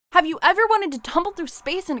Have you ever wanted to tumble through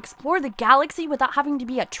space and explore the galaxy without having to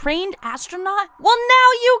be a trained astronaut? Well,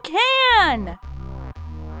 now you can!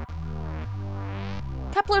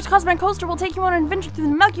 Kepler's Cosmic Coaster will take you on an adventure through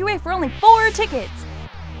the Milky Way for only 4 tickets.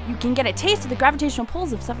 You can get a taste of the gravitational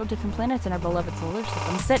pulls of several different planets in our beloved solar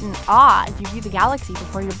system. Sit in awe as you view the galaxy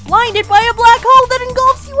before you're blinded by a black hole that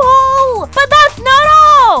engulfs you whole! But that's not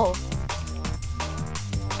all!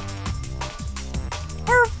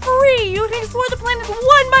 For free, you can explore the planets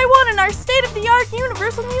one by one in our state-of-the-art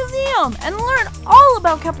Universal Museum and learn all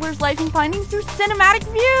about Kepler's life and findings through cinematic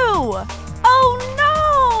view. Oh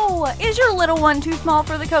no! Is your little one too small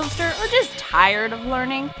for the coaster or just tired of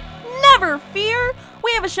learning? Never fear!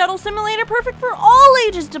 We have a shuttle simulator perfect for all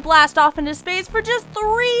ages to blast off into space for just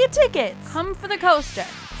 3 tickets. Come for the coaster,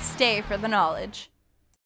 stay for the knowledge.